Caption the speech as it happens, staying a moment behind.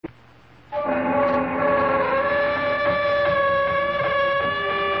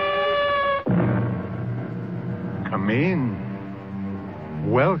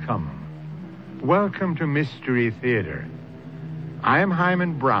Welcome to Mystery Theater. I am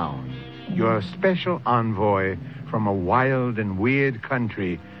Hyman Brown, your special envoy from a wild and weird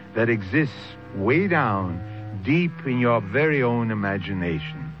country that exists way down deep in your very own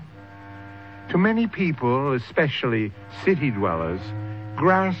imagination. To many people, especially city dwellers,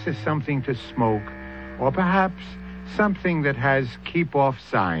 grass is something to smoke, or perhaps something that has keep-off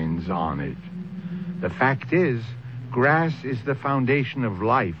signs on it. The fact is, grass is the foundation of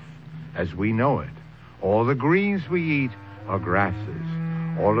life as we know it. All the greens we eat are grasses.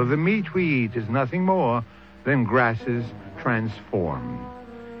 All of the meat we eat is nothing more than grasses transformed.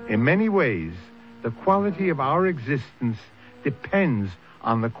 In many ways, the quality of our existence depends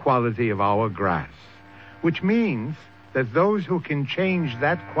on the quality of our grass, which means that those who can change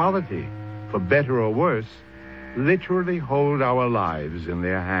that quality, for better or worse, literally hold our lives in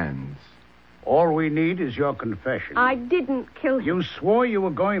their hands. All we need is your confession. I didn't kill him. You swore you were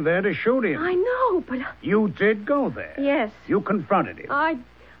going there to shoot him. I know, but... You did go there. Yes. You confronted him.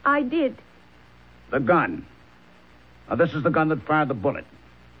 I did. The gun. Now, this is the gun that fired the bullet.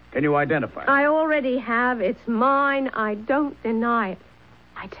 Can you identify it? I already have. It's mine. I don't deny it.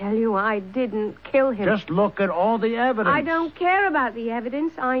 I tell you, I didn't kill him. Just look at all the evidence. I don't care about the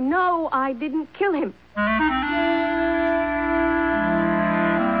evidence. I know I didn't kill him.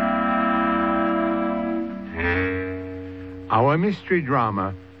 Our mystery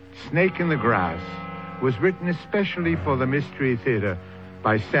drama, Snake in the Grass, was written especially for the Mystery Theater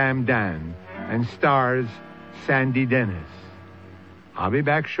by Sam Dan and stars Sandy Dennis. I'll be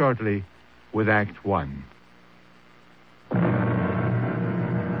back shortly with Act One.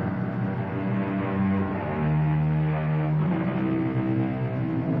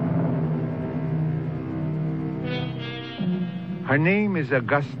 Her name is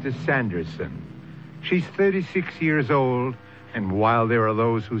Augusta Sanderson. She's 36 years old, and while there are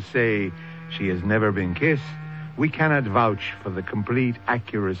those who say she has never been kissed, we cannot vouch for the complete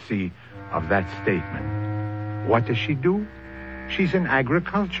accuracy of that statement. What does she do? She's an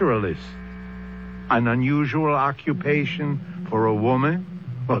agriculturalist. An unusual occupation for a woman?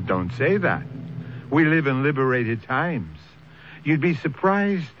 Well, don't say that. We live in liberated times. You'd be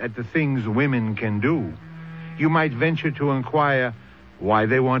surprised at the things women can do. You might venture to inquire why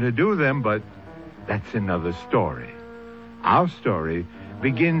they want to do them, but that's another story. Our story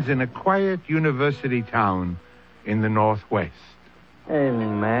begins in a quiet university town in the Northwest. Hey,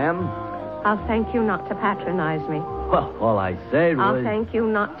 ma'am. I'll thank you not to patronize me. Well, all I said was... I'll thank you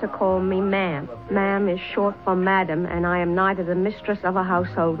not to call me ma'am. Ma'am is short for madam, and I am neither the mistress of a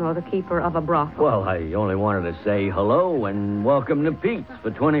household nor the keeper of a brothel. Well, I only wanted to say hello and welcome to Pete's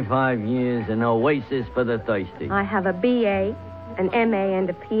for 25 years, an oasis for the thirsty. I have a B.A., an M.A., and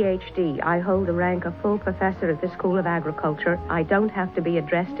a Ph.D. I hold the rank of full professor at the School of Agriculture. I don't have to be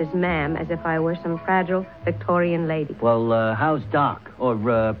addressed as ma'am, as if I were some fragile Victorian lady. Well, how's Doc? Or,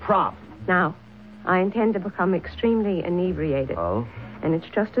 Prof? Now, I intend to become extremely inebriated. Oh? And it's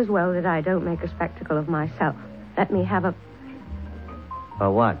just as well that I don't make a spectacle of myself. Let me have a...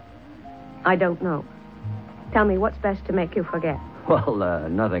 A what? I don't know. Tell me, what's best to make you forget? Well,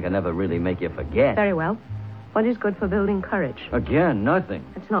 nothing can ever really make you forget. Very well. What is good for building courage? Again, nothing.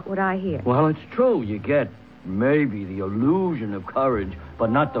 That's not what I hear. Well, it's true. You get maybe the illusion of courage, but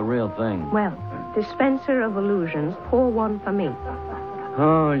not the real thing. Well, dispenser of illusions, pour one for me.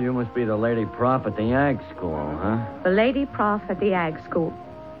 Oh, you must be the lady prof at the ag school, huh? The lady prof at the ag school.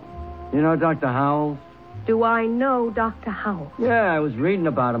 You know Dr. Howells? Do I know Dr. Howells? Yeah, I was reading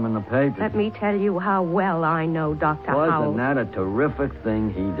about him in the papers. Let me tell you how well I know Dr. Howells. Wasn't that a terrific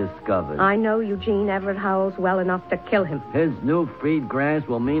thing he discovered? I know Eugene Everett Howells well enough to kill him. His new feed grass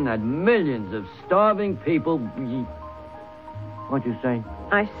will mean that millions of starving people... What'd you say?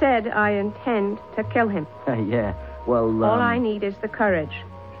 I said I intend to kill him. Yeah, well, All I need is the courage,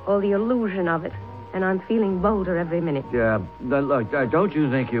 or the illusion of it, and I'm feeling bolder every minute. Yeah, look, don't you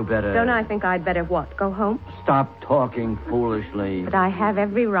think you better... Don't I think I'd better what, go home? Stop talking foolishly. But I have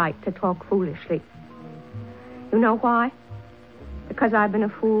every right to talk foolishly. You know why? Because I've been a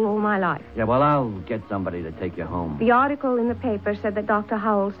fool all my life. Yeah, well, I'll get somebody to take you home. The article in the paper said that Dr.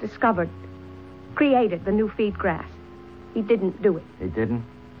 Howells created the new feed grass. He didn't do it. He didn't?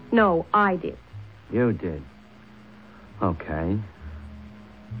 No, I did. You did. Okay.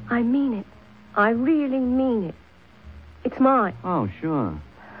 I mean it. I really mean it. It's mine. Oh, sure.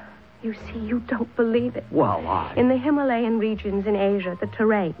 You see, you don't believe it. Well, In the Himalayan regions in Asia, the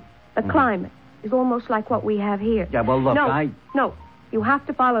terrain, the climate, is almost like what we have here. Yeah, well, look, No, you have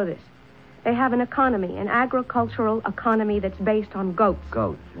to follow this. They have an economy, an agricultural economy that's based on goats.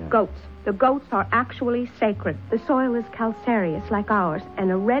 Goats, yeah. Goats. The goats are actually sacred. The soil is calcareous like ours,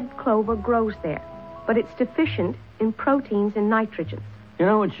 and a red clover grows there. But it's deficient in proteins and nitrogens. You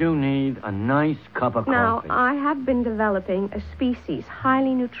know what you need? A nice cup of Now, coffee. I have been developing a species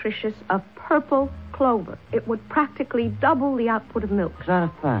highly nutritious of purple clover. It would practically double the output of milk. Is that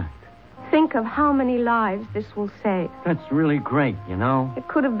a fact? Think of how many lives this will save. That's really great, you know? It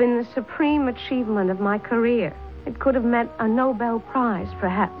could have been the supreme achievement of my career. It could have meant a Nobel Prize,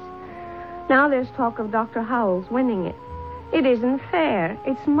 perhaps. Now there's talk of Dr. Howells winning it. It isn't fair.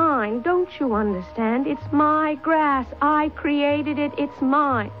 It's mine. Don't you understand? It's my grass. I created it. It's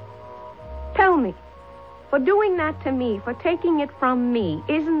mine. Tell me, for doing that to me, for taking it from me,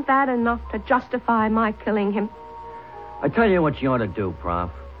 isn't that enough to justify my killing him? I tell you what you ought to do, Prof.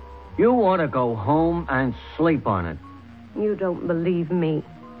 You ought to go home and sleep on it. You don't believe me.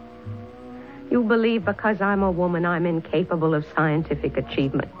 You believe because I'm a woman, I'm incapable of scientific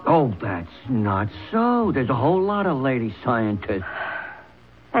achievement. Oh, that's not so. There's a whole lot of lady scientists.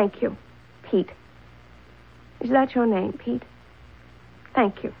 Thank you, Pete. Is that your name, Pete?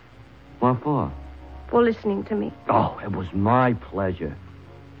 Thank you What for? for listening to me. Oh, it was my pleasure.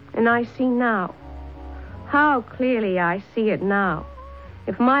 And I see now. How clearly I see it now.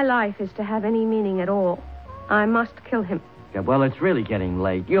 If my life is to have any meaning at all, I must kill him. Yeah, well, it's really getting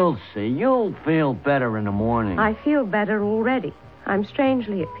late. You'll see. You'll feel better in the morning. I feel better already. I'm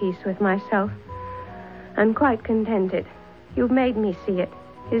strangely at peace with myself. I'm quite contented. You've made me see it.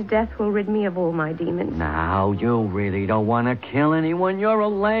 His death will rid me of all my demons. Now, you really don't want to kill anyone. You're a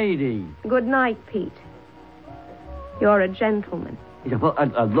lady. Good night, Pete. You're a gentleman. Yeah, well,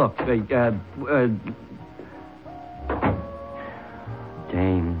 look,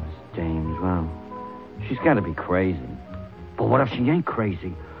 James, well, she's got to be crazy. But what if she ain't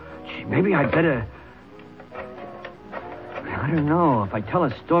crazy? Maybe I better... I don't know. If I tell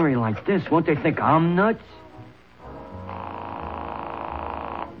a story like this, won't they think I'm nuts?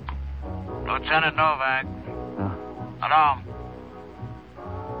 Lieutenant Novak. Hello?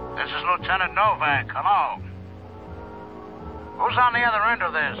 This is Lieutenant Novak. Hello? Who's on the other end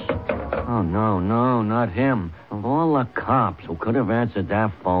of this? Oh, no, not him. Of all the cops who could have answered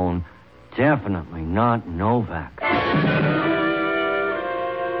that phone, definitely not Novak.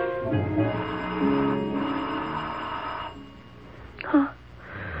 Huh?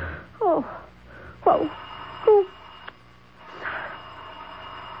 Oh. Whoa. Who?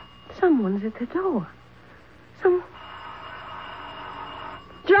 Someone's at the door.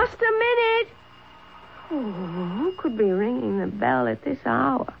 Just a minute. Oh, who could be ringing the bell at this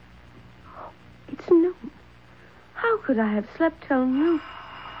hour? It's noon. How could I have slept till noon?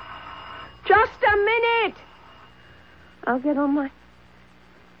 Just a minute. I'll get on my...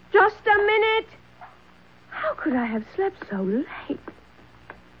 Just a minute. How could I have slept so late?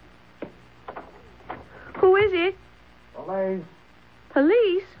 Who is it? Police.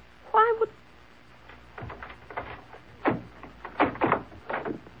 Police? Why would...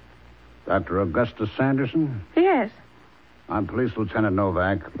 Dr. Augustus Sanderson? Yes. I'm Police Lieutenant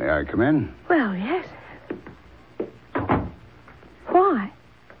Novak. May I come in? Well, yes. Why?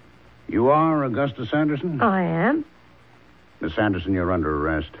 You are Augustus Sanderson? I am. Miss Sanderson, you're under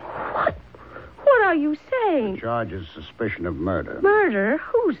arrest. What? What are you saying? The charge is suspicion of murder. Murder?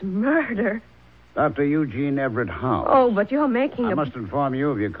 Whose murder? Dr. Eugene Everett Howe. Oh, but you're making I a... must inform you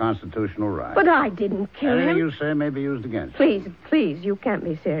of your constitutional rights. But I didn't kill Anything him. you say may be used against you. Please, you can't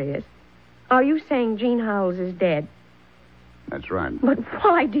be serious. Are you saying Gene Howells is dead? That's right. But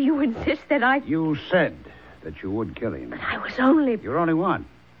why do you insist that I... You said that you would kill him. But I was only... You're only one.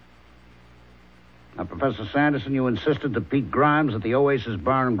 Now, Professor Sanderson, you insisted to Pete Grimes at the Oasis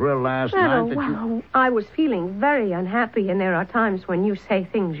Bar and Grill last night that you... I was feeling very unhappy, and there are times when you say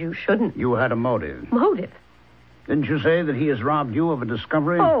things you shouldn't. You had a motive. Motive? Didn't you say that he has robbed you of a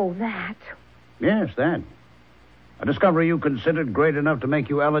discovery? Oh, that. Yes, that. A discovery you considered great enough to make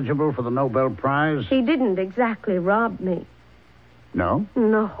you eligible for the Nobel Prize? He didn't exactly rob me. No?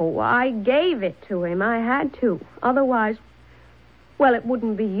 No, I gave it to him. I had to. Otherwise, well, it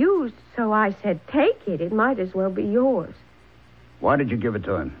wouldn't be used, so I said, take it. It might as well be yours. Why did you give it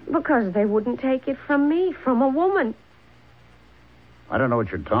to him? Because they wouldn't take it from me, from a woman. I don't know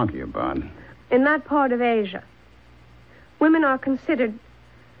what you're talking about. In that part of Asia, women are considered,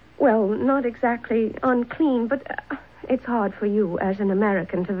 well, not exactly unclean, but it's hard for you as an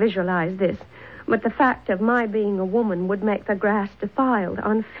American to visualize this. But the fact of my being a woman would make the grass defiled,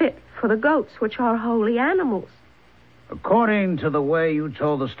 unfit for the goats, which are holy animals. According to the way you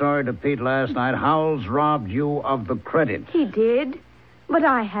told the story to Pete last night, Howells robbed you of the credit. He did. But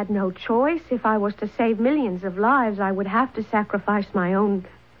I had no choice. If I was to save millions of lives, I would have to sacrifice my own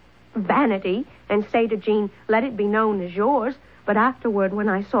vanity and say to Jean, let it be known as yours. But afterward, when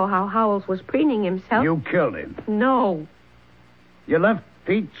I saw how Howells was preening himself... You killed him. No. You left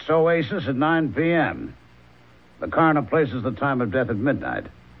Pete's Oasis at 9 p.m. The coroner places the time of death at midnight.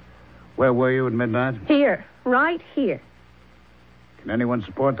 Where were you at midnight? Here. Right here. Can anyone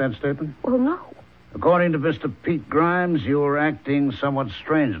support that statement? Well, no. According to Mr. Pete Grimes, you were acting somewhat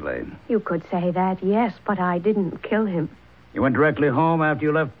strangely. You could say that, yes, but I didn't kill him. You went directly home after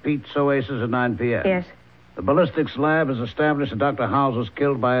you left Pete's Oasis at 9 p.m. Yes. The ballistics lab has established that Dr. Howells was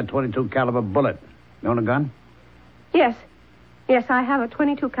killed by a .22 caliber bullet. You own a gun? Yes. Yes, I have a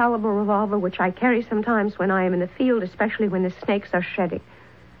 .22 caliber revolver, which I carry sometimes when I am in the field, especially when the snakes are shedding.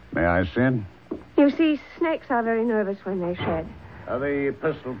 May I see it? You see, snakes are very nervous when they shed. The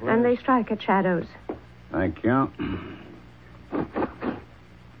pistol, please. And they strike at shadows. Thank you.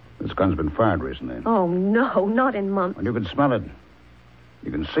 This gun's been fired recently. Oh, no, not in months. Well, you can smell it.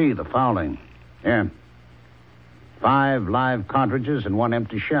 You can see the fouling. Here. 5 live cartridges and 1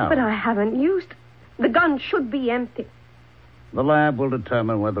 empty shell. But I haven't used... The gun should be empty. The lab will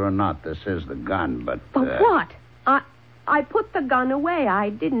determine whether or not this is the gun, but... But what? I put the gun away.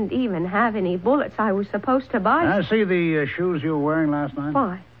 I didn't even have any bullets. I was supposed to buy... I see the shoes you were wearing last night.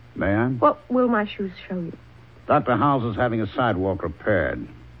 Why? May I? What will my shoes show you? Dr. Howells is having a sidewalk repaired.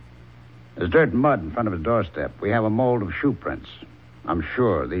 There's dirt and mud in front of his doorstep. We have a mold of shoe prints. I'm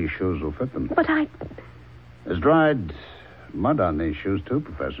sure these shoes will fit them. But There's dried mud on these shoes, too,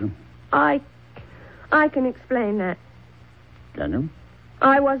 Professor. I can explain that. Can you?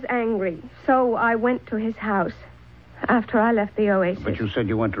 I was angry, so I went to his house after I left the Oasis. But you said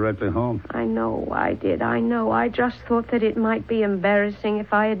you went directly home. I know I did. I know. I just thought that it might be embarrassing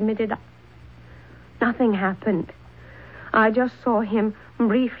if I admitted nothing happened. I just saw him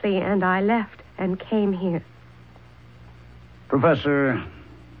briefly, and I left and came here. Professor,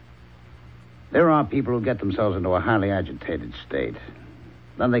 there are people who get themselves into a highly agitated state.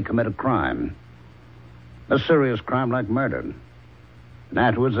 Then they commit a crime. A serious crime like murder. And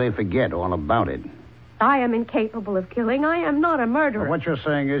afterwards they forget all about it. I am incapable of killing. I am not a murderer. Well, what you're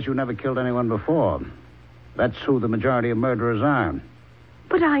saying is you never killed anyone before. That's who the majority of murderers are.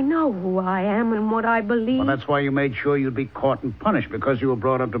 But I know who I am and what I believe. Well, that's why you made sure you'd be caught and punished, because you were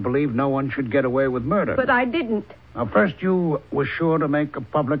brought up to believe no one should get away with murder. But I didn't. Now, first you were sure to make a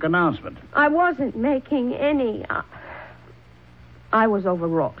public announcement. I wasn't making any. I was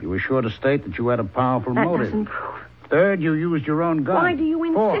overwrought. You were sure to state that you had a powerful motive. That doesn't prove. Third, you used your own gun. Why do you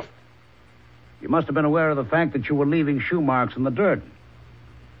insist? Fourth, you must have been aware of the fact that you were leaving shoe marks in the dirt.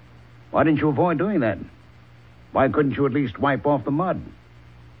 Why didn't you avoid doing that? Why couldn't you at least wipe off the mud?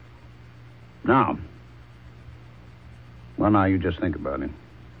 Now, you just think about it.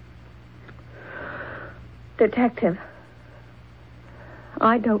 Detective,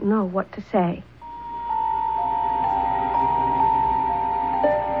 I don't know what to say.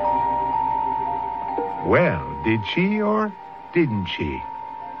 Well, did she or didn't she?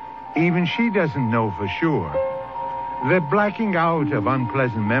 Even she doesn't know for sure. The blacking out of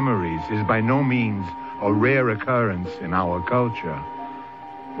unpleasant memories is by no means a rare occurrence in our culture.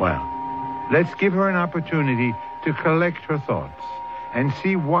 Well, let's give her an opportunity to collect her thoughts and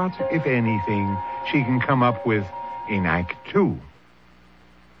see what, if anything, she can come up with in Act 2.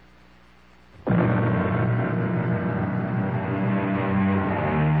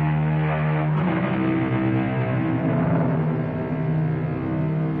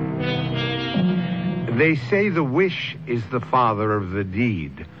 They say the wish is the father of the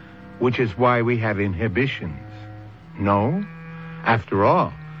deed, which is why we have inhibitions. No? After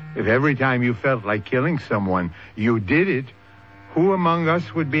all, if every time you felt like killing someone, you did it, who among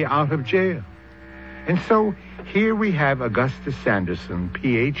us would be out of jail? And so here we have Augustus Sanderson,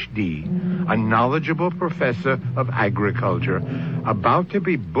 Ph.D., a knowledgeable professor of agriculture, about to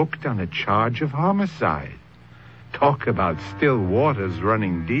be booked on a charge of homicide. Talk about still waters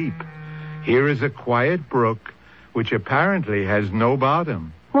running deep. Here is a quiet brook, which apparently has no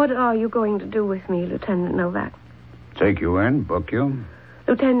bottom. What are you going to do with me, Lieutenant Novak? Take you in, book you.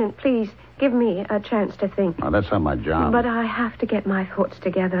 Lieutenant, please, give me a chance to think. Oh, that's not my job. But I have to get my thoughts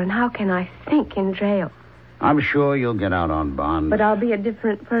together, and how can I think in jail? I'm sure you'll get out on bond. But I'll be a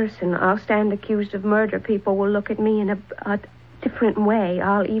different person. I'll stand accused of murder. People will look at me in a different way.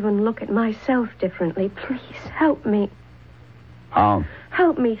 I'll even look at myself differently. Please, help me. How?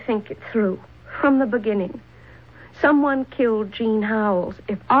 Help me think it through. From the beginning. Someone killed Gene Howells.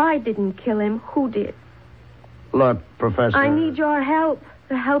 If I didn't kill him, who did? Look, Professor... I need your help.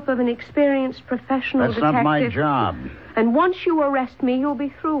 the help of an experienced professional That's detective. not my job. And once you arrest me, you'll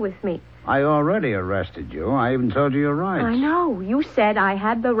be through with me. I already arrested you. I even told you your rights. I know. You said I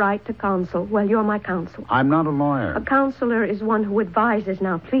had the right to counsel. Well, you're my counsel. I'm not a lawyer. A counselor is one who advises.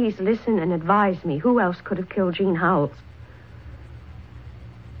 Now, please listen and advise me. Who else could have killed Jean Howells?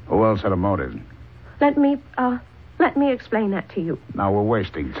 Who else had a motive? Let me explain that to you. Now we're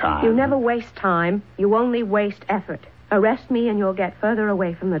wasting time. You never waste time. You only waste effort. Arrest me and you'll get further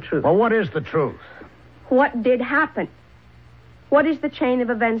away from the truth. Well, what is the truth? What did happen? What is the chain of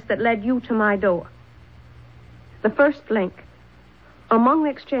events that led you to my door? The first link. Among the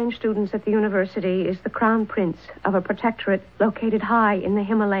exchange students at the university is the crown prince of a protectorate located high in the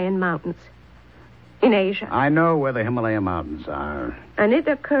Himalayan mountains in Asia. I know where the Himalaya mountains are. And it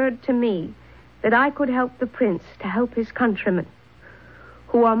occurred to me that I could help the prince to help his countrymen,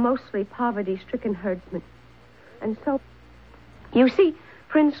 who are mostly poverty-stricken herdsmen. And so, you see,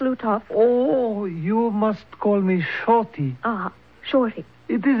 Prince Lutov... Oh, you must call me Shorty. Ah, Shorty.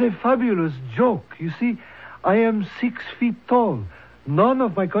 It is a fabulous joke. You see, I am 6 feet tall. None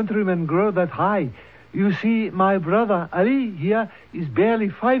of my countrymen grow that high. You see, my brother Ali here is barely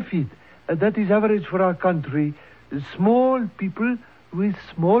 5 feet. That is average for our country. Small people with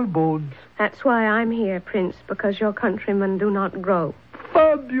small bones. That's why I'm here, Prince, because your countrymen do not grow.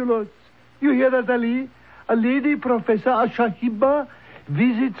 Fabulous. You hear that, Ali? A lady professor, a Shahiba,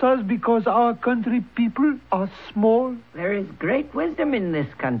 visits us because our country people are small. There is great wisdom in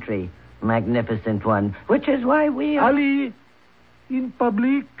this country, magnificent one, which is why we are... Ali, in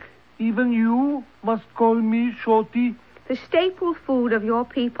public, even you must call me Shorty. The staple food of your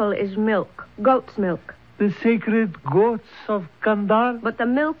people is milk, goat's milk. The sacred goats of Kandar. But the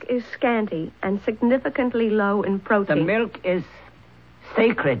milk is scanty and significantly low in protein. The milk is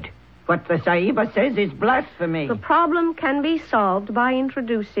sacred. What the Sahiba says is blasphemy. The problem can be solved by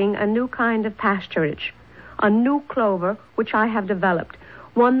introducing a new kind of pasturage, a new clover which I have developed,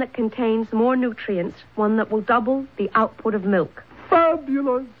 one that contains more nutrients, one that will double the output of milk.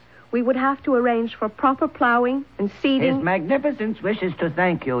 Fabulous. We would have to arrange for proper plowing and seeding. His Magnificence wishes to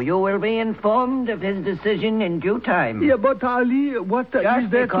thank you. You will be informed of his decision in due time. Yeah, but Ali, what Just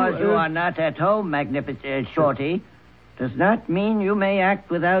is there because to... you are not at home, Magnificent Shorty, does not mean you may act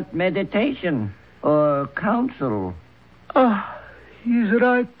without meditation or counsel. He's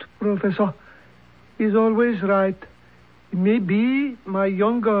right, Professor. He's always right. He may be my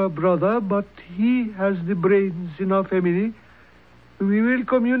younger brother, but he has the brains in our family. We will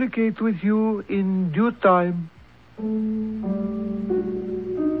communicate with you in due time.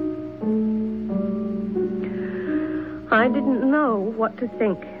 I didn't know what to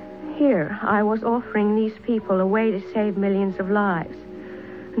think. Here, I was offering these people a way to save millions of lives.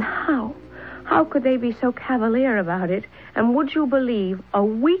 And how? How could they be so cavalier about it? And would you believe, a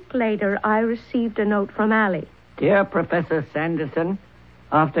week later, I received a note from Allie. Dear Professor Sanderson,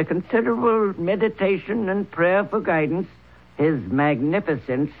 after considerable meditation and prayer for guidance, His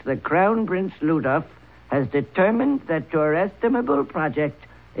Magnificence, the Crown Prince Ludov, has determined that your estimable project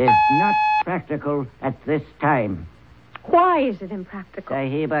is not practical at this time. Why is it impractical?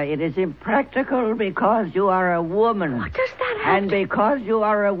 Sahiba, it is impractical because you are a woman. What does that have And because you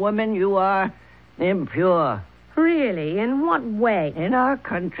are a woman, you are impure. Really? In what way? In our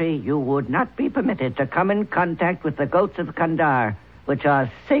country, you would not be permitted to come in contact with the goats of Kandar, which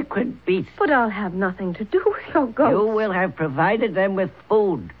are sacred beasts. But I'll have nothing to do with your goats. You will have provided them with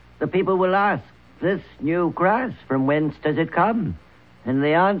food. The people will ask, this new grass, from whence does it come? And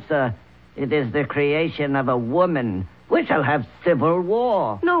the answer, it is the creation of a woman. We shall have civil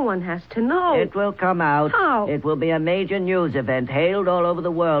war. No one has to know. It will come out. How? It will be a major news event hailed all over the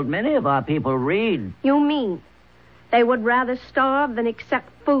world. Many of our people read. You mean they would rather starve than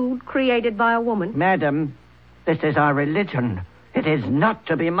accept food created by a woman? Madam, this is our religion. It is not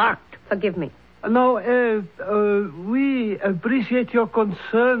to be mocked. Forgive me. Now, we appreciate your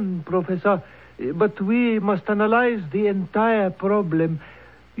concern, Professor, but we must analyze the entire problem.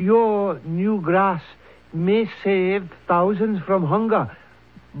 Your new grass may save thousands from hunger,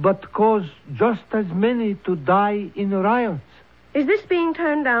 but cause just as many to die in riots. Is this being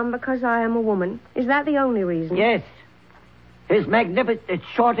turned down because I am a woman? Is that the only reason? Yes. His Magnificent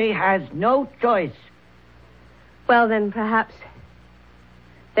Shorty has no choice. Well, then, perhaps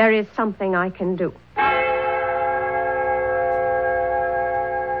there is something I can do.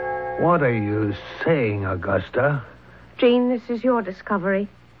 What are you saying, Augusta? Jean, this is your discovery.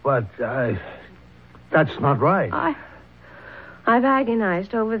 But, that's not right. I've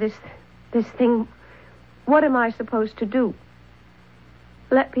agonized over this thing. What am I supposed to do?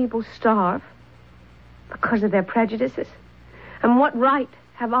 Let people starve because of their prejudices? And what right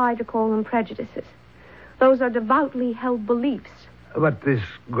have I to call them prejudices? Those are devoutly held beliefs. But this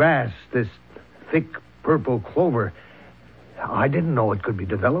grass, this thick purple clover, I didn't know it could be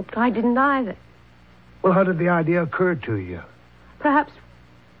developed. I didn't either. Well, how did the idea occur to you? Perhaps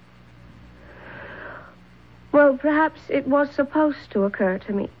it was supposed to occur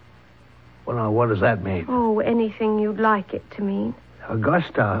to me. Well, now, what does that mean? Oh, anything you'd like it to mean.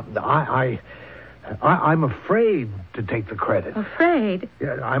 Augusta, I'm afraid to take the credit. Afraid?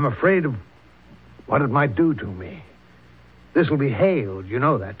 Yeah, I'm afraid of what it might do to me. This will be hailed. You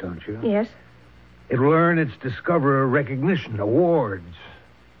know that, don't you? Yes. It will earn its discoverer recognition, awards.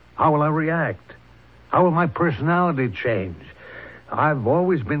 How will I react? How will my personality change? I've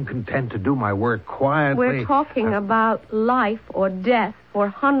always been content to do my work quietly. We're talking about life or death for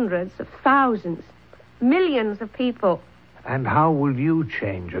hundreds of thousands, millions of people. And how will you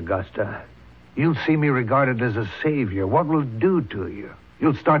change, Augusta? You'll see me regarded as a savior. What will it do to you?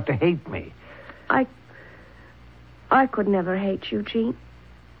 You'll start to hate me. I could never hate you, Gene.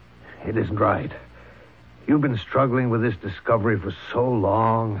 It isn't right. You've been struggling with this discovery for so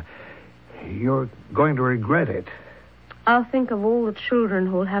long. You're going to regret it. I'll think of all the children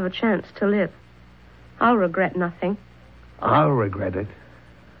who'll have a chance to live. I'll regret nothing. I'll regret it.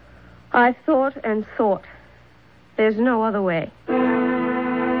 I thought and thought. There's no other way.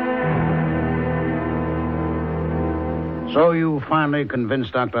 So you finally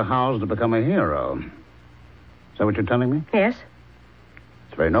convinced Dr. Howells to become a hero. Is that what you're telling me? Yes.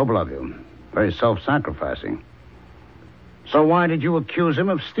 It's very noble of you. Very self-sacrificing. So why did you accuse him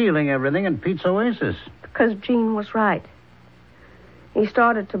of stealing everything in Pete's Oasis? Because Gene was right. He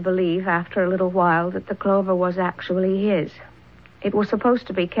started to believe after a little while that the clover was actually his. It was supposed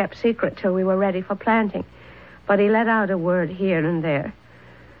to be kept secret till we were ready for planting. But he let out a word here and there.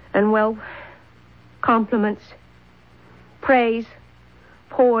 And, well, compliments, praise,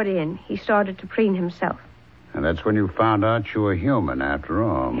 poured in. He started to preen himself. And that's when you found out you were human, after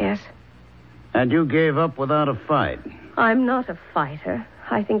all. Yes. And you gave up without a fight. I'm not a fighter.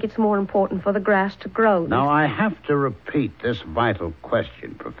 I think it's more important for the grass to grow. Now, I have to repeat this vital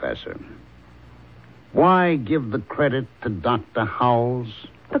question, Professor. Why give the credit to Dr. Howells?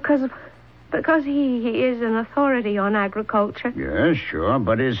 Because he is an authority on agriculture. Yes, sure,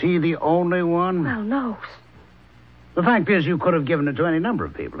 but is he the only one? Well, no. The fact is, you could have given it to any number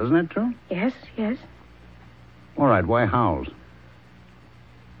of people, isn't that true? Yes. All right, why Howells?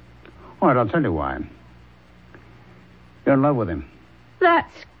 All right, I'll tell you why. You're in love with him.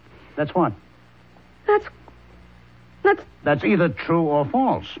 That's what? That's either true or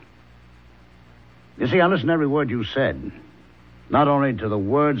false. You see, I listened to every word you said. Not only to the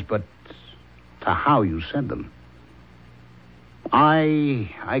words, but to how you said them.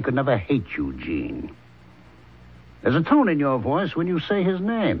 I could never hate you, Gene. There's a tone in your voice when you say his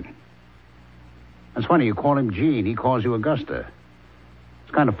name. That's funny, you call him Gene. He calls you Augusta.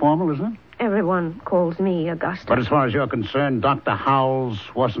 It's kind of formal, isn't it? Everyone calls me Augusta. But as far as you're concerned, Dr. Howells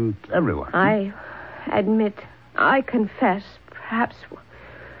wasn't everyone. I admit, I confess, perhaps,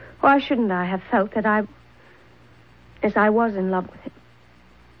 why shouldn't I have felt that I was in love with him?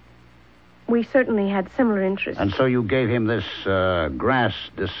 We certainly had similar interests. And so you gave him this grass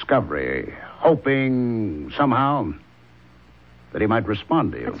discovery, hoping somehow that he might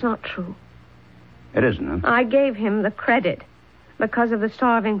respond to you. That's not true. It isn't, huh? I gave him the credit because of the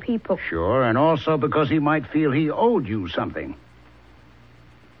starving people. Sure, and also because he might feel he owed you something.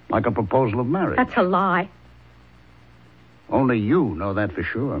 Like a proposal of marriage. That's a lie. Only you know that for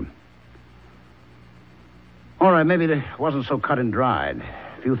sure. All right, maybe it wasn't so cut and dried.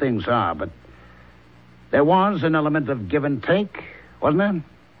 Few things are, but there was an element of give and take, wasn't there?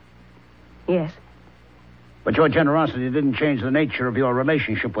 Yes. But your generosity didn't change the nature of your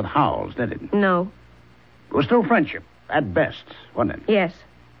relationship with Howells, did it? No. It was still friendship, at best, wasn't it? Yes.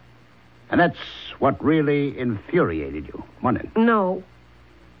 And that's what really infuriated you, wasn't it? No.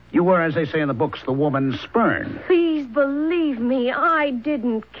 You were, as they say in the books, the woman spurned. Please believe me, I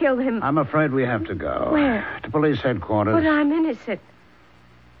didn't kill him. I'm afraid we have to go. Where? To police headquarters. But I'm innocent.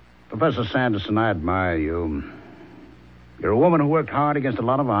 Professor Sanderson, I admire you. You're a woman who worked hard against a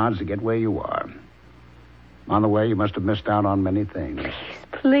lot of odds to get where you are. On the way, you must have missed out on many things.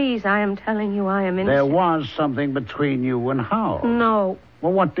 Please, I am telling you I am innocent. There was something between you and Howells. No.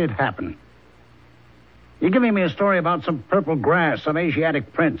 Well, what did happen? You're giving me a story about some purple grass, some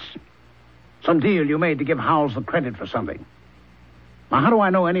Asiatic prince. Some deal you made to give Howells the credit for something. Now, how do I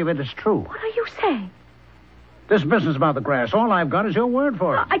know any of it is true? What are you saying? This business about the grass, all I've got is your word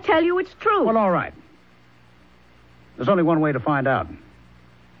for it. I tell you it's true. Well, all right. There's only one way to find out.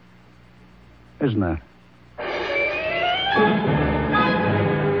 Isn't there?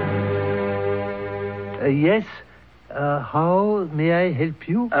 Yes. How may I help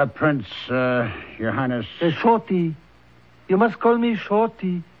you? Prince, Your Highness. Shorty. You must call me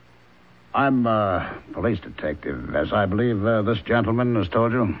Shorty. I'm a police detective, as I believe this gentleman has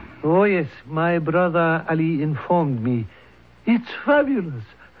told you. Oh, yes. My brother Ali informed me. It's fabulous.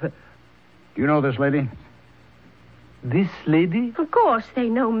 Do you know this lady? This lady? Of course they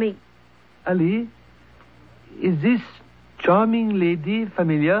know me. Ali, is this charming lady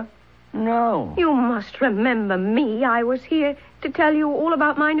familiar? No. You must remember me. I was here to tell you all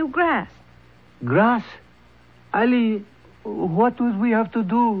about my new grass. Grass? Ali, what would we have to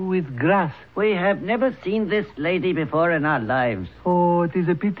do with grass? We have never seen this lady before in our lives. Oh, it is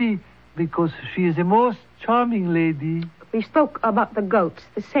a pity, because she is a most charming lady. We spoke about the goats,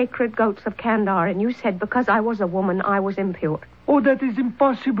 the sacred goats of Kandar, and you said because I was a woman, I was impure. Oh, that is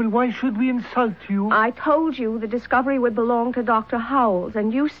impossible. Why should we insult you? I told you the discovery would belong to Dr. Howells,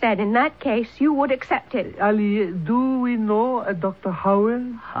 and you said in that case you would accept it. Ali, do we know a Dr.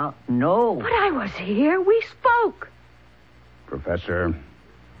 Howell? No. But I was here. We spoke. Professor,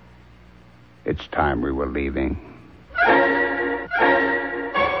 it's time we were leaving.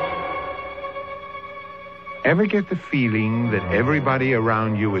 Ever get the feeling that everybody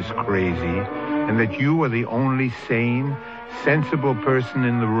around you is crazy and that you are the only sane, sensible person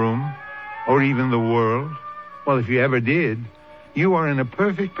in the room or even the world? Well, if you ever did, you are in a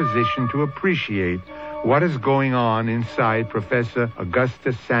perfect position to appreciate what is going on inside Professor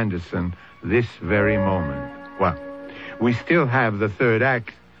Augustus Sanderson this very moment. Well, we still have the third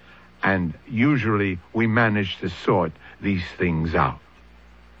act, and usually we manage to sort these things out.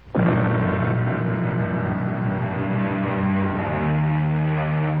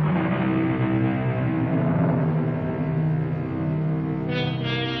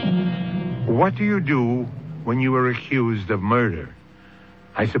 What do you do when you are accused of murder?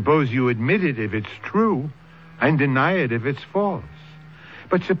 I suppose you admit it if it's true and deny it if it's false.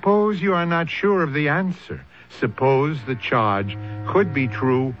 But suppose you are not sure of the answer. Suppose the charge could be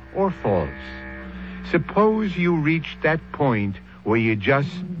true or false. Suppose you reach that point where you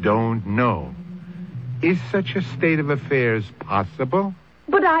just don't know. Is such a state of affairs possible?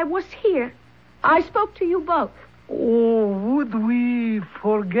 But I was here. I spoke to you both. Oh, would we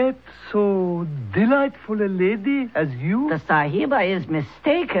forget so delightful a lady as you? The Sahiba is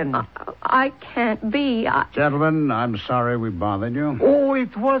mistaken. I can't be. Gentlemen, I'm sorry we bothered you. Oh,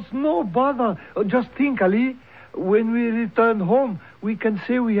 it was no bother. Just think, Ali. When we return home, we can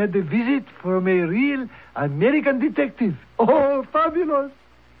say we had a visit from a real American detective. Oh, fabulous.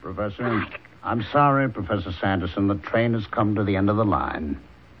 Professor, I'm sorry, Professor Sanderson. The train has come to the end of the line.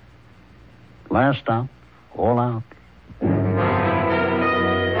 Last stop, all out.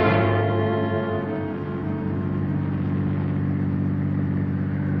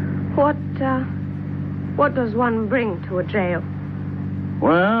 What does one bring to a jail?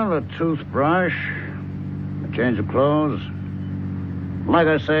 Well, a toothbrush, a change of clothes. Like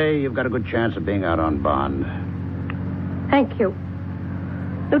I say, you've got a good chance of being out on bond. Thank you.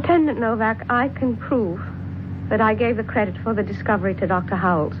 Lieutenant Novak, I can prove that I gave the credit for the discovery to Dr.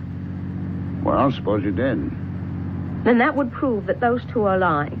 Howells. Well, suppose you did. Then that would prove that those two are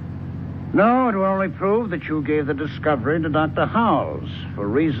lying. No, it will only prove that you gave the discovery to Dr. Howells for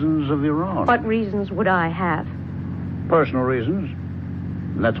reasons of your own. What reasons would I have? Personal reasons.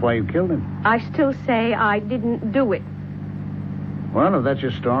 And that's why you killed him. I still say I didn't do it. Well, if that's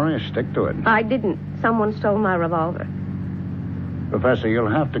your story, stick to it. I didn't. Someone stole my revolver. Professor, you'll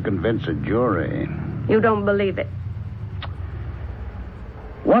have to convince a jury. You don't believe it.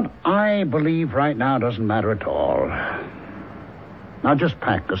 What I believe right now doesn't matter at all. Now just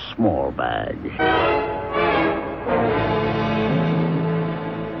pack a small bag.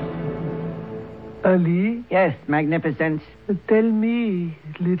 Ali? Yes, Magnificence. Tell me,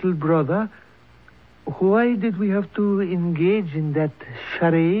 little brother, why did we have to engage in that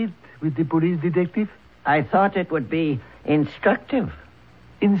charade with the police detective? I thought it would be instructive.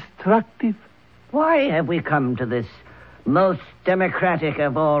 Instructive? Why have we come to this most democratic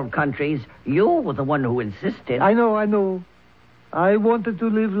of all countries? You were the one who insisted. I know. I wanted to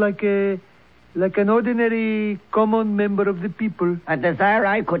live like an ordinary, common member of the people. A desire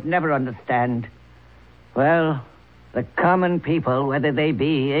I could never understand. Well, the common people, whether they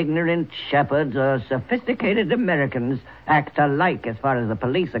be ignorant shepherds or sophisticated Americans, act alike as far as the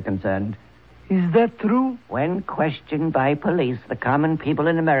police are concerned. Is that true? When questioned by police, the common people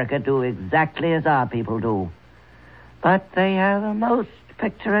in America do exactly as our people do. But they have a most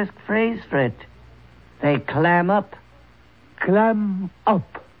picturesque phrase for it. They clam up. Clam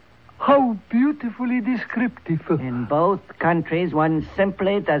up. How beautifully descriptive. In both countries, one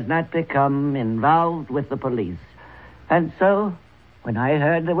simply does not become involved with the police. And so, when I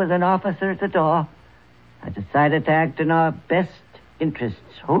heard there was an officer at the door, I decided to act in our best interests.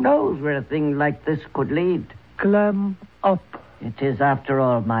 Who knows where a thing like this could lead? Clam up. It is, after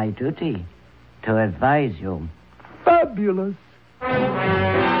all, my duty to advise you. Fabulous.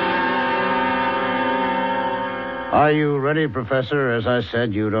 Are you ready, Professor? As I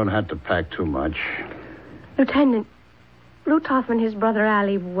said, you don't have to pack too much. Lieutenant, Lutoff and his brother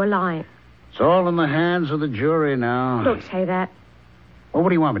Ali were lying. It's all in the hands of the jury now. Don't say that. Well, what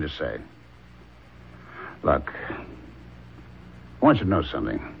do you want me to say? Look, I want you to know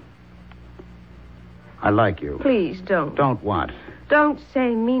something. I like you. Please don't. Don't what? Don't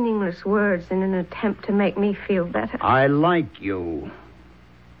say meaningless words in an attempt to make me feel better. I like you.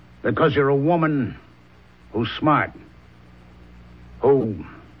 Because you're a woman who's smart. Who's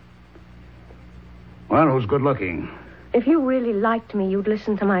good looking. If you really liked me, you'd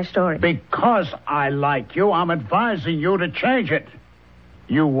listen to my story. Because I like you, I'm advising you to change it.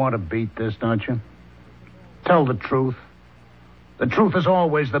 You want to beat this, don't you? Tell the truth. The truth is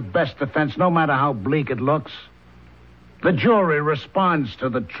always the best defense, no matter how bleak it looks. The jury responds to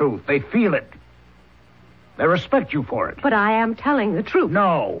the truth. They feel it. They respect you for it. But I am telling the truth.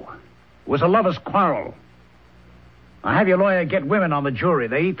 No. It was a lover's quarrel. Now, have your lawyer get women on the jury.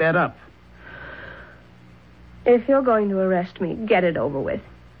 They eat that up. If you're going to arrest me, get it over with.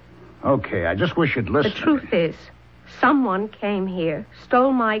 Okay, I just wish you'd listen. The truth is, someone came here,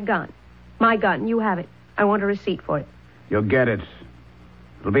 stole my gun. My gun, you have it. I want a receipt for it. You'll get it.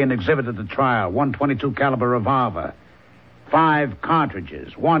 It'll be an exhibit at the trial. 122 caliber revolver. 5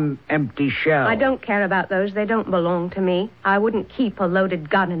 cartridges. 1 empty shell. I don't care about those. They don't belong to me. I wouldn't keep a loaded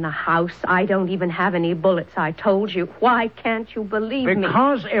gun in the house. I don't even have any bullets, I told you. Why can't you believe me?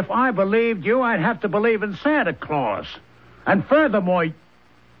 Because if I believed you, I'd have to believe in Santa Claus. And furthermore...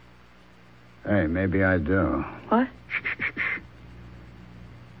 Hey, maybe I do. What? Shh.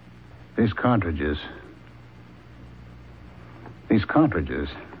 These cartridges,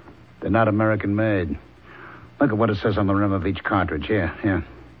 they're not American-made. Look at what it says on the rim of each cartridge. Here.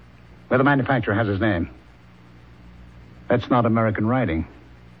 Where the manufacturer has his name. That's not American writing.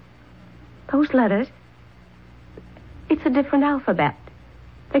 Those letters, it's a different alphabet.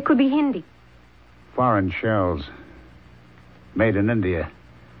 They could be Hindi. Foreign shells. Made in India.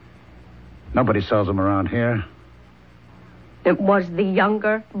 Nobody sells them around here. It was the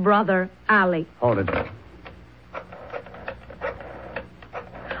younger brother, Ali. Hold it.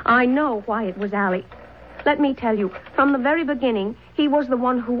 I know why it was Ali. Let me tell you, from the very beginning, he was the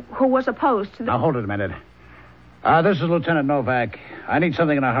one who was opposed to the... Now, hold it a minute. This is Lieutenant Novak. I need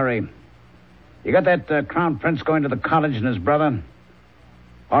something in a hurry. You got that Crown Prince going to the college and his brother?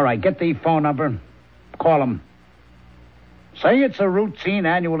 All right, get the phone number. Call him. Say it's a routine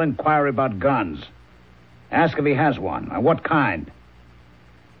annual inquiry about guns. Ask if he has one. What kind?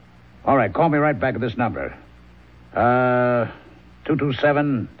 All right, call me right back at this number.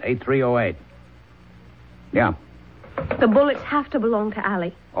 227-8308. Yeah. The bullets have to belong to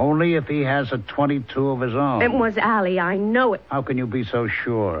Ali. Only if he has a .22 of his own. It was Ali, I know it. How can you be so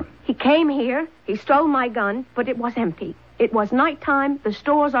sure? He came here, he stole my gun, but it was empty. It was nighttime, the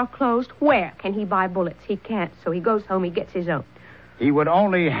stores are closed. Where can he buy bullets? He can't, so he goes home, he gets his own. He would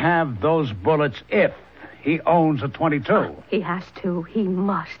only have those bullets if he owns a .22. He has to. He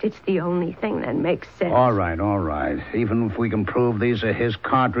must. It's the only thing that makes sense. All right. Even if we can prove these are his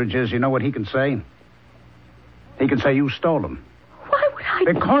cartridges, you know what he can say? He can say you stole them. Why would I...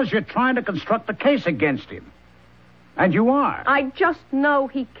 Because you're trying to construct a case against him. And you are. I just know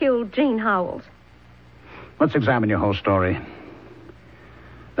he killed Gene Howells. Let's examine your whole story.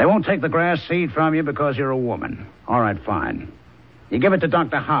 They won't take the grass seed from you because you're a woman. All right, fine. You give it to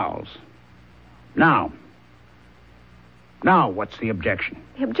Dr. Howells. Now, what's the objection?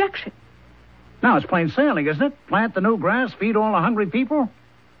 The objection? Now, it's plain sailing, isn't it? Plant the new grass, feed all the hungry people.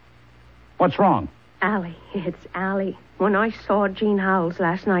 What's wrong? Ali. It's Ali. When I saw Gene Howells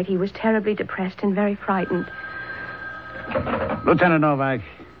last night, he was terribly depressed and very frightened. Lieutenant Novak.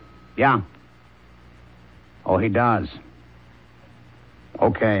 Yeah. Oh, he does.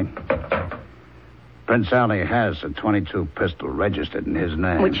 Okay. Prince Ali has a .22 pistol registered in his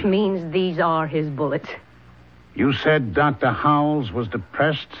name. Which means these are his bullets. You said Dr. Howells was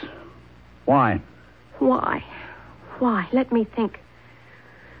depressed? Why? Why? Let me think.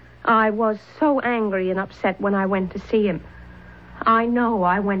 I was so angry and upset when I went to see him. I know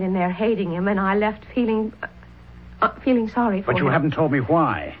I went in there hating him, and I left feeling sorry for him. But you haven't told me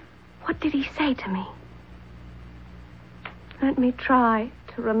why. What did he say to me? Let me try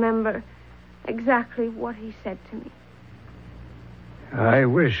to remember exactly what he said to me. I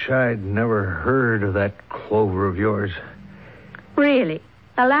wish I'd never heard of that clover of yours. Really?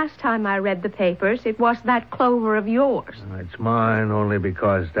 The last time I read the papers, it was that clover of yours. It's mine only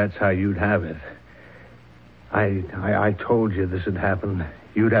because that's how you'd have it. I told you this would happen.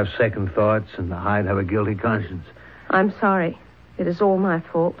 You'd have second thoughts, and I'd have a guilty conscience. I'm sorry. It is all my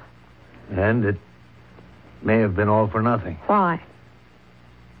fault. And it may have been all for nothing. Why?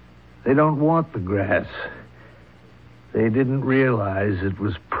 They don't want the grass. They didn't realize it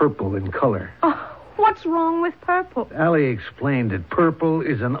was purple in color. Oh, what's wrong with purple? Allie explained it. Purple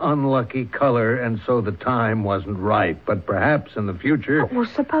is an unlucky color, and so the time wasn't right. But perhaps in the future... What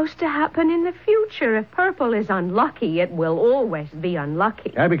was supposed to happen in the future? If purple is unlucky, it will always be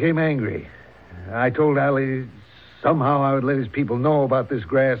unlucky. I became angry. I told Allie somehow I would let his people know about this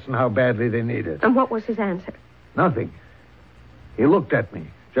grass and how badly they need it. And what was his answer? Nothing. He looked at me.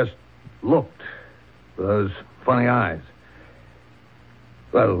 Just looked. With those funny eyes.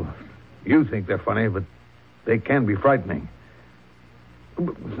 Well, you think they're funny, but they can be frightening.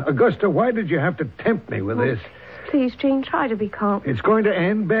 Augusta, why did you have to tempt me with this? Please, Jean, try to be calm. It's going to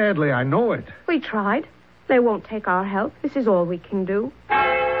end badly, I know it. We tried. They won't take our help. This is all we can do.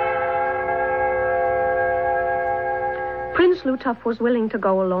 Prince Lutuff was willing to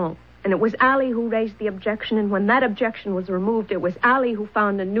go along, and it was Allie who raised the objection, and when that objection was removed, it was Allie who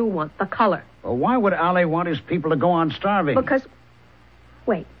found a new one, the color. Well, why would Allie want his people to go on starving? Because...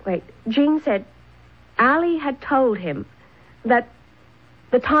 Wait. Jean said Allie had told him that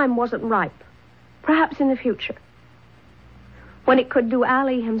the time wasn't ripe. Perhaps in the future. When it could do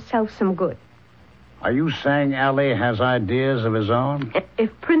Allie himself some good. Are you saying Allie has ideas of his own?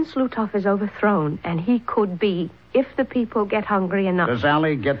 If Prince Lutuff is overthrown, and he could be, if the people get hungry enough... Does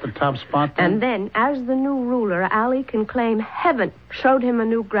Allie get the top spot then? And then, as the new ruler, Allie can claim heaven showed him a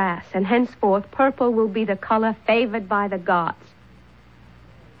new grass, and henceforth purple will be the color favored by the gods.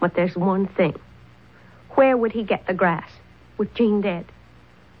 But there's one thing. Where would he get the grass? With Jean dead?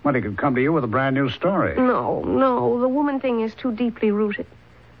 Well, he could come to you with a brand new story. No. The woman thing is too deeply rooted.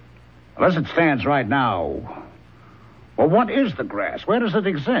 Well, as it stands right now, well, what is the grass? Where does it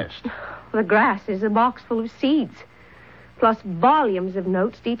exist? The grass is a box full of seeds, plus volumes of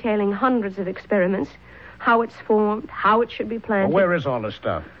notes detailing hundreds of experiments, how it's formed, how it should be planted. Well, where is all this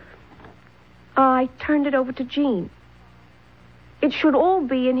stuff? I turned it over to Jean. It should all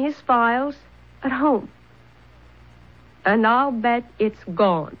be in his files at home. And I'll bet it's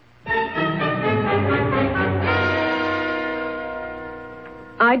gone.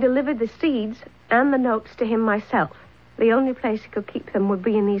 I delivered the seeds and the notes to him myself. The only place he could keep them would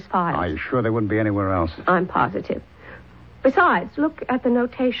be in these files. Are you sure they wouldn't be anywhere else? I'm positive. Besides, look at the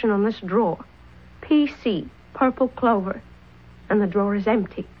notation on this drawer. PC, purple clover. And the drawer is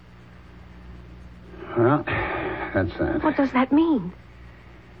empty. Well, that's that. What does that mean?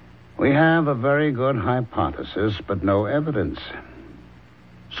 We have a very good hypothesis, but no evidence.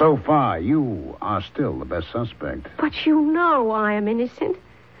 So far, you are still the best suspect. But you know I am innocent.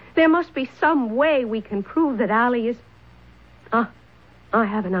 There must be some way we can prove that Allie is... I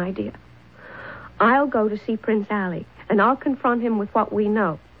have an idea. I'll go to see Prince Allie, and I'll confront him with what we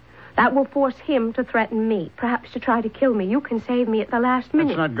know. That will force him to threaten me, perhaps to try to kill me. You can save me at the last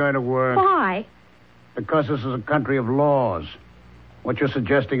minute. It's not going to work. Why? Because this is a country of laws. What you're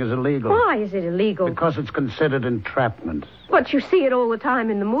suggesting is illegal. Why is it illegal? Because it's considered entrapment. But you see it all the time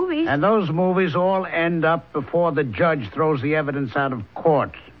in the movies. And those movies all end up before the judge throws the evidence out of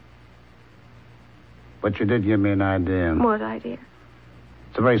court. But you did give me an idea. What idea?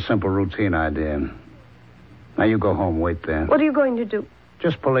 It's a very simple routine idea. Now you go home, wait there. What are you going to do?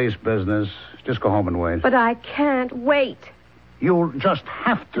 Just police business. Just go home and wait. But I can't wait. You'll just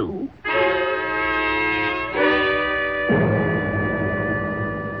have to.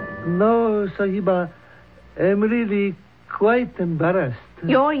 No, Sahiba. I'm really quite embarrassed.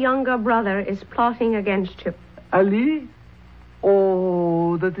 Your younger brother is plotting against you. Ali?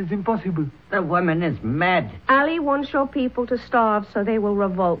 Oh, that is impossible. The woman is mad. Ali wants your people to starve so they will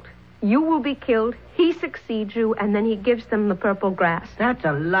revolt. You will be killed, he succeeds you, and then he gives them the purple grass. That's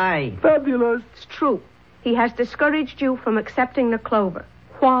a lie. Fabulous. It's true. He has discouraged you from accepting the clover.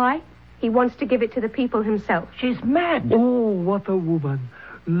 Why? He wants to give it to the people himself. She's mad. Oh, what a woman.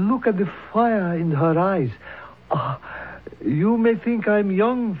 Look at the fire in her eyes. You may think I'm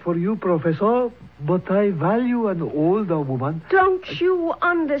young for you, Professor, but I value an older woman. Don't you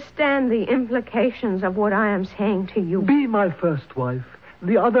understand the implications of what I am saying to you? Be my first wife.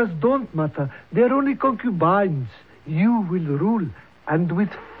 The others don't matter. They're only concubines. You will rule, and with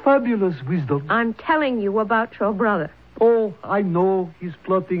fabulous wisdom. I'm telling you about your brother. Oh, I know he's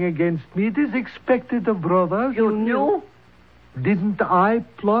plotting against me. It is expected of brothers. You knew? Didn't I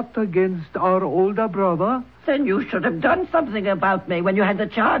plot against our older brother? Then you should have done something about me when you had the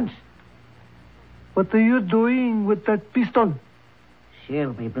chance. What are you doing with that pistol?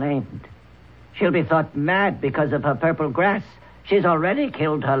 She'll be blamed. She'll be thought mad because of her purple grass. She's already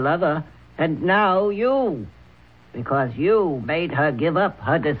killed her lover. And now you. Because you made her give up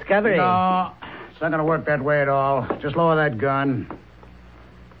her discovery. No, it's not going to work that way at all. Just lower that gun.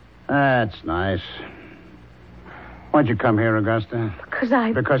 That's nice. Why'd you come here, Augusta?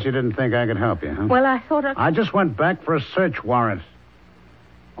 Because you didn't think I could help you, huh? Well, I thought I just went back for a search warrant.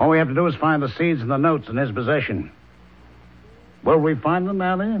 All we have to do is find the seeds and the notes in his possession. Will we find them,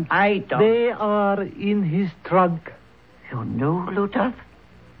 Allie? I don't. They are in his trunk. You knew, Lutoff?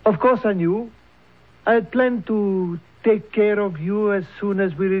 Of course I knew. I had planned to take care of you as soon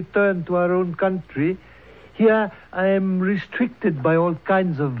as we return to our own country. Here, I am restricted by all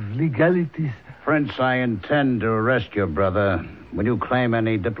kinds of legalities. Prince, I intend to arrest your brother. Will you claim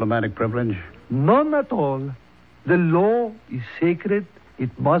any diplomatic privilege? None at all. The law is sacred.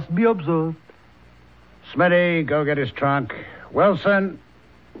 It must be observed. Smitty, go get his trunk. Wilson,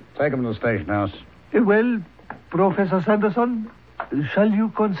 take him to the station house. Well, Professor Sanderson, shall you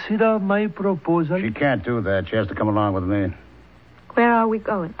consider my proposal? She can't do that. She has to come along with me. Where are we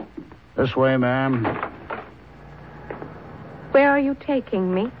going? This way, ma'am. Where are you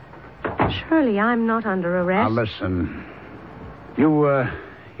taking me? Surely I'm not under Now, arrest. listen.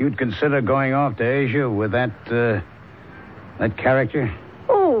 You'd consider going off to Asia with that character?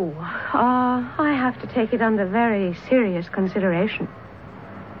 Oh, I have to take it under very serious consideration.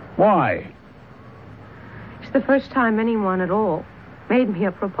 Why? It's the first time anyone at all made me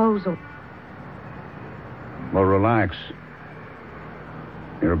a proposal. Well, relax.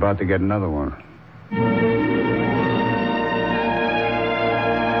 You're about to get another one.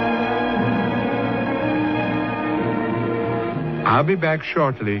 I'll be back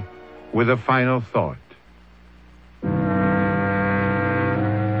shortly with a final thought.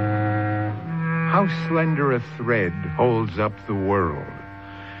 How slender a thread holds up the world.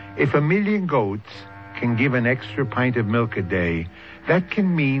 If 1,000,000 goats can give an extra pint of milk a day, that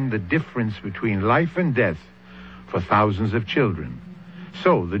can mean the difference between life and death for thousands of children.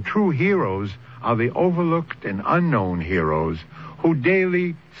 So the true heroes are the overlooked and unknown heroes who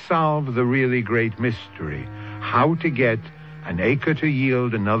daily solve the really great mystery, how to get an acre to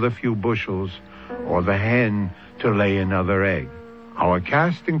yield another few bushels, or the hen to lay another egg. Our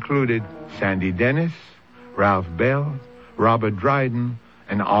cast included Sandy Dennis, Ralph Bell, Robert Dryden,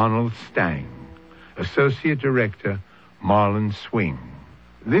 and Arnold Stang. Associate Director, Marlon Swing.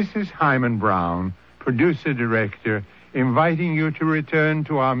 This is Hyman Brown, Producer-Director, inviting you to return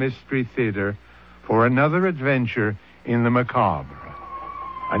to our Mystery Theater for another adventure in the macabre.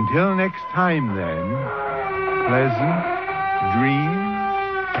 Until next time, then, pleasant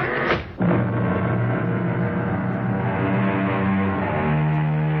dreams.